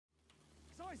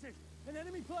Sighted! An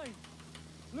enemy plane!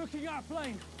 Looking at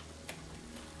plane!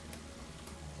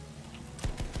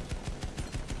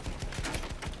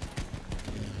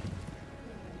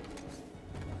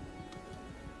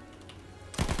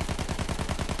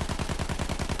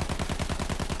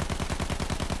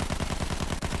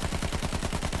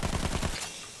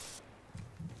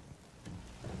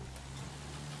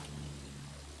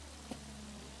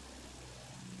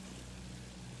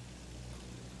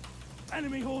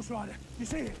 Enemy horse rider! You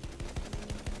see it?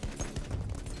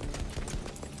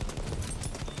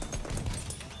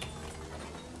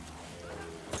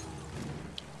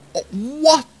 Oh,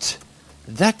 what?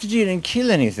 That didn't kill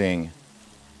anything.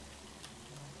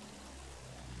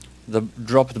 The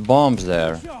dropped bombs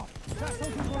there.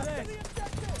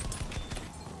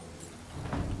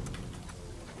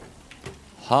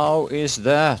 How is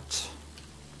that?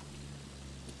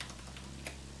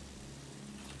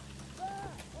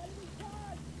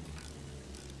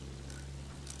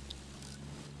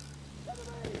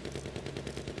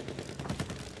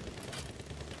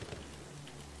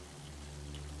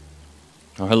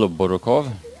 Oh, hello,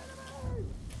 Borokov.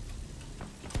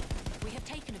 We have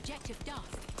taken objective Duff.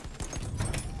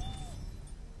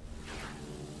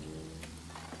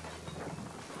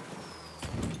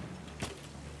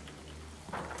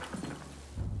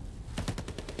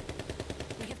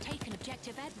 We have taken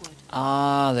objective Edward.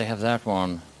 Ah, they have that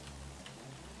one.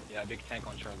 Yeah, big tank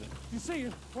on Charlie. You see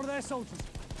him? One of their soldiers.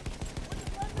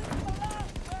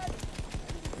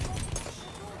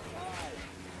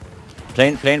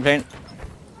 Plane.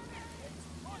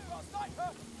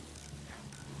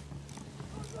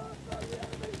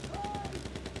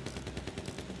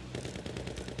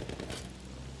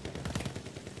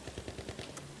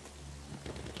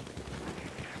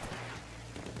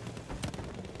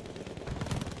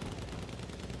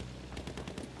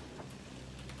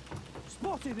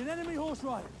 Spotted an enemy horse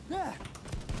rider. There.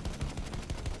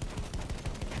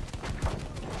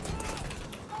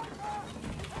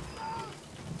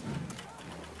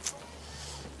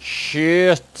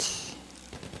 Shit.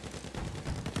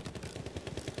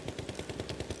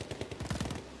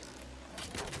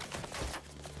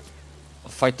 A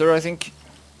fighter, I think.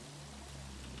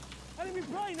 Enemy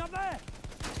plane up there.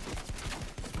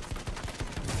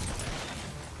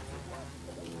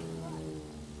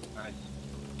 Nice.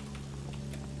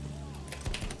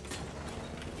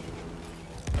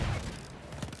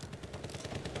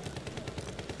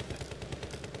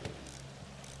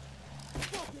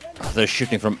 They're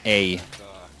shooting from A.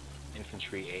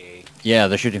 Infantry AA. Yeah,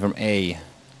 they're shooting from A.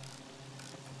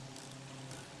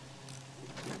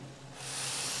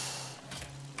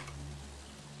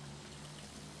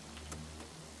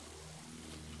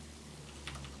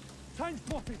 Tank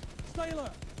spotted. Stay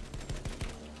alert.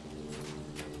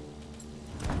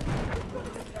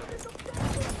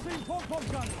 Seen pom-pom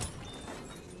gun.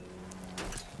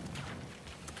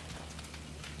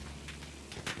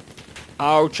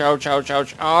 Ouch, ouch, ouch,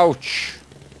 ouch, ouch!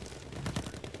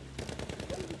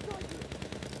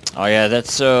 Oh yeah,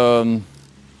 that's yeah,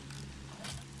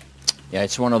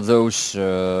 it's one of those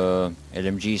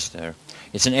LMGs there.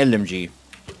 It's an LMG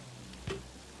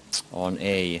on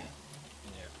A. Yeah.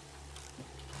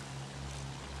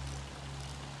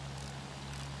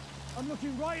 I'm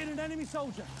looking right at an enemy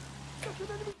soldier. Look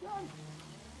at enemy tank.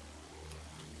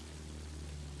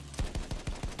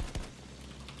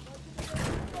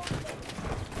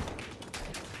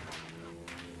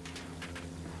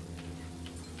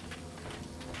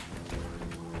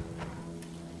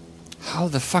 How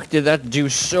the fuck did that do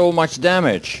so much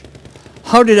damage?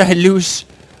 How did I lose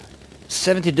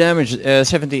 70 damage,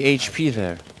 70 HP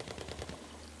there?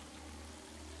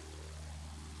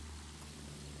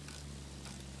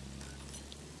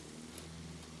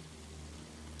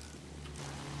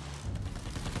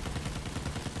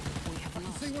 We have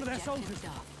lost see one of their soldiers. objective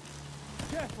Duff.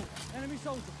 Careful. Enemy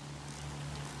soldier.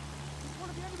 One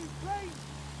of the enemy planes.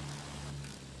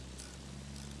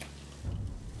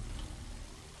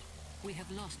 We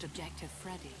have lost objective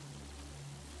Freddy.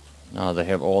 Now they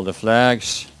have all the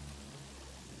flags.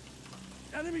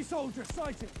 Enemy soldier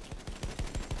sighted.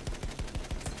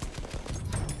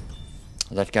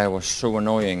 That guy was so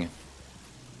annoying.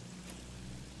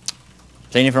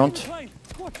 Plane in front. Plane.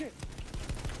 Watch it.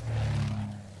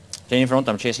 Plane in front,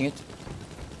 I'm chasing it.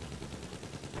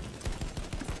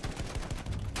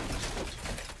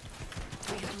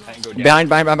 We have lost Tank go down.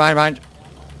 Behind.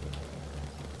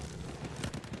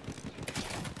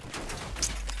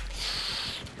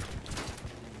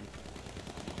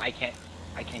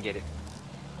 I can't get it.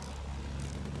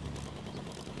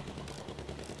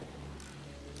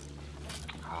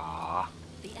 Ah.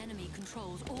 the enemy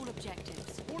controls all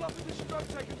objectives. All Pull up with the stroke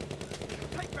taken.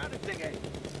 Take round a dinghy.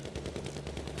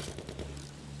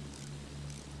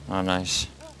 Oh, nice.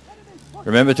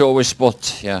 Remember to always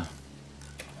spot, yeah.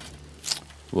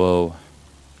 Whoa.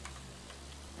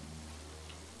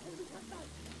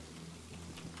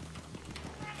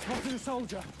 Spotted a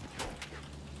soldier.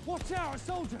 Watch out, a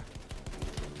soldier.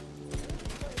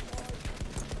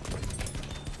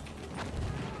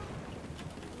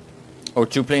 Oh,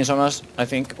 2 planes on us, I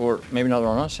think, or maybe not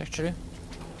on us, actually.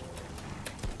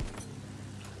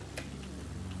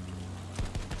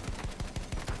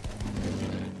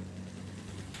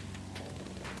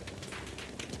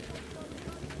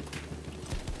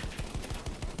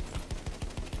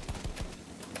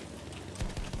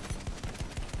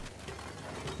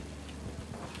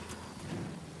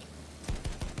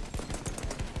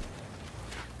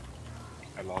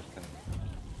 I lost him.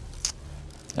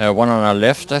 One on our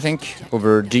left, I think,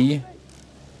 over D.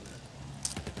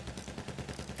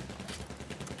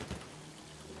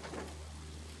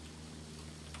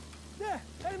 There,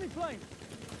 enemy plane.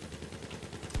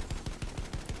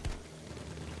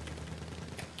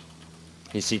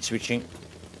 He's seat switching.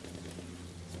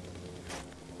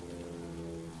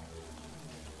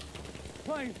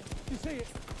 Plane, you see it?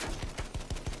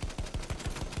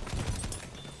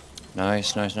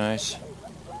 Nice, nice, nice.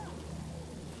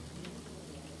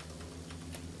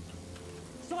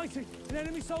 Sighting, an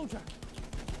enemy soldier.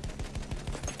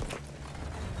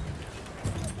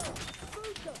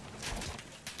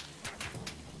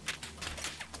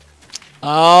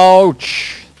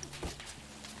 Ouch!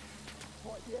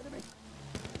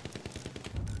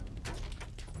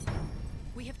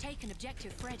 We have taken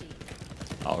objective Freddy.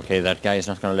 Okay, that guy is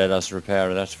not gonna let us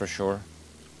repair, that's for sure.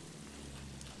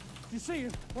 You see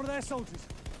him? One of their soldiers.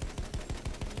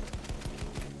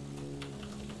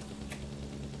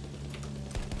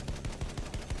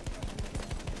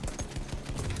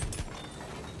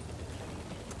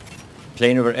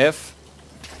 Plane over F.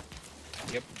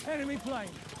 Yep. Enemy plane.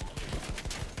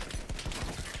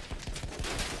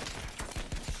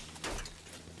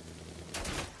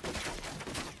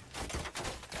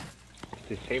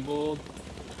 Disabled.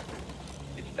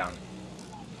 It's down.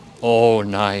 Oh,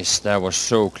 nice. That was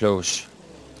so close.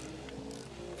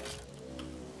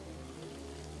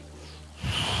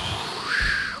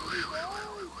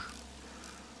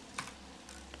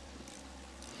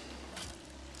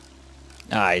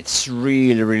 Ah, it's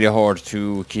really, really hard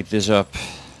to keep this up.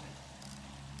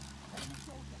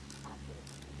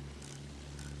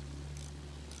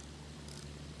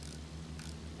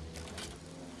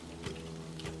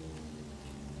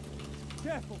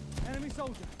 Careful, enemy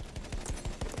soldier.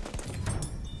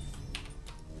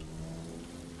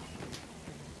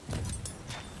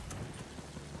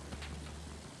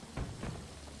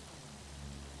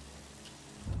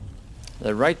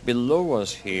 They're right below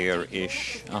us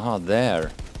here-ish. Aha,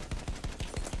 there.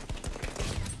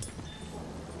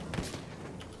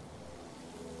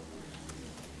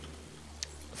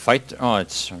 Fight. Oh,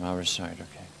 it's on our side,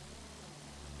 okay.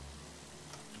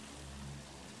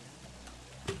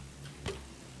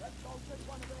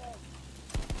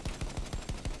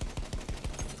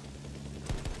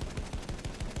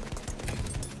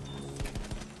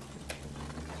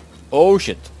 Oh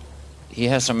shit. He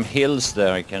has some hills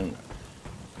there I can...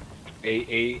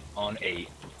 AA on A.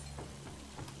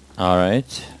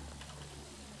 Alright.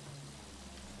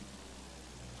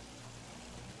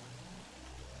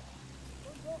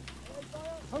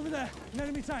 Over there, an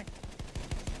enemy tank.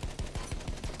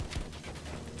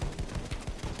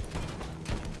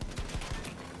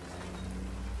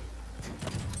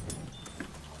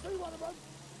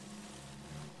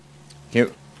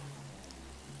 Here.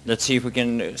 Let's see if we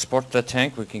can spot that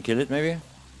tank. We can kill it maybe.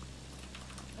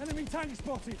 Enemy tank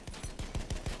spotted.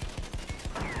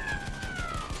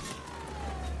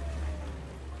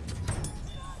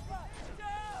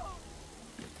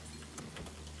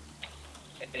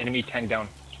 Enemy tank down.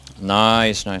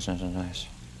 Nice, nice, nice, nice, nice.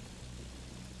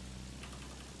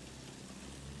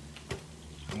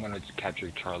 I'm gonna capture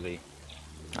Charlie.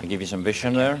 I'll give you some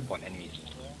vision there. Spot enemies.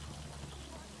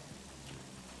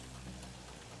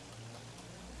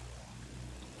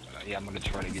 Yeah, I'm gonna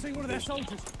try to get See some one of their boost.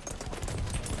 soldiers.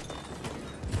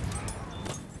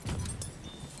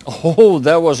 Oh,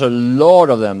 there was a lot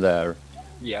of them there.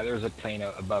 Yeah, there's a plane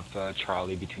above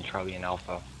Charlie, between Charlie and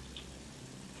Alpha.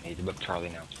 He's above Charlie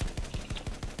now.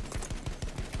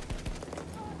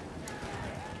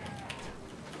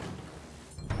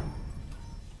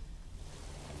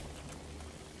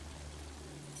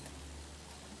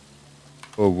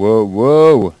 Whoa, whoa,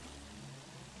 whoa.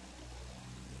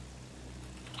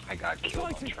 I got killed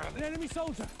on Sighting, an Charlie. enemy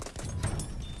soldier.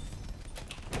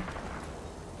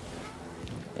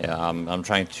 Yeah, I'm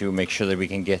trying to make sure that we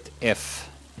can get F.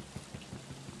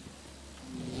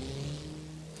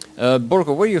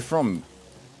 Borko, where are you from?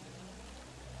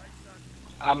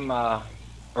 I'm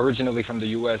originally from the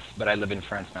US, but I live in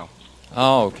France now.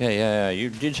 Oh, okay, yeah, you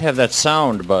did have that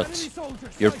sound, but Enemy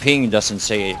soldiers. your ping doesn't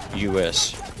say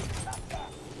US.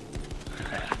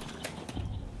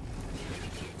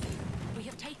 We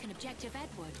have taken objective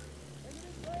Edward.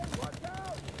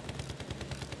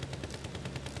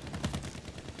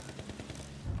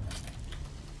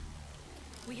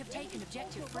 We have taken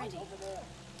objective Freddy.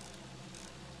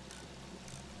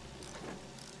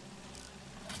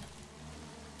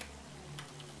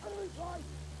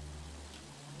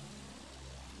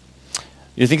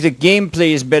 You think the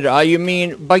gameplay is better? You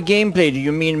mean, by gameplay, do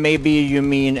you mean maybe you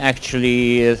mean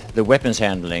actually the weapons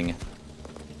handling?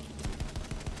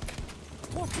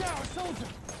 Watch out, soldier.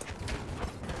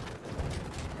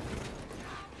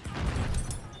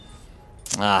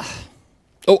 Ah.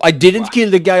 Oh, I didn't kill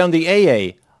the guy on the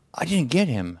AA. I didn't get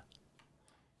him.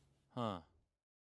 Huh.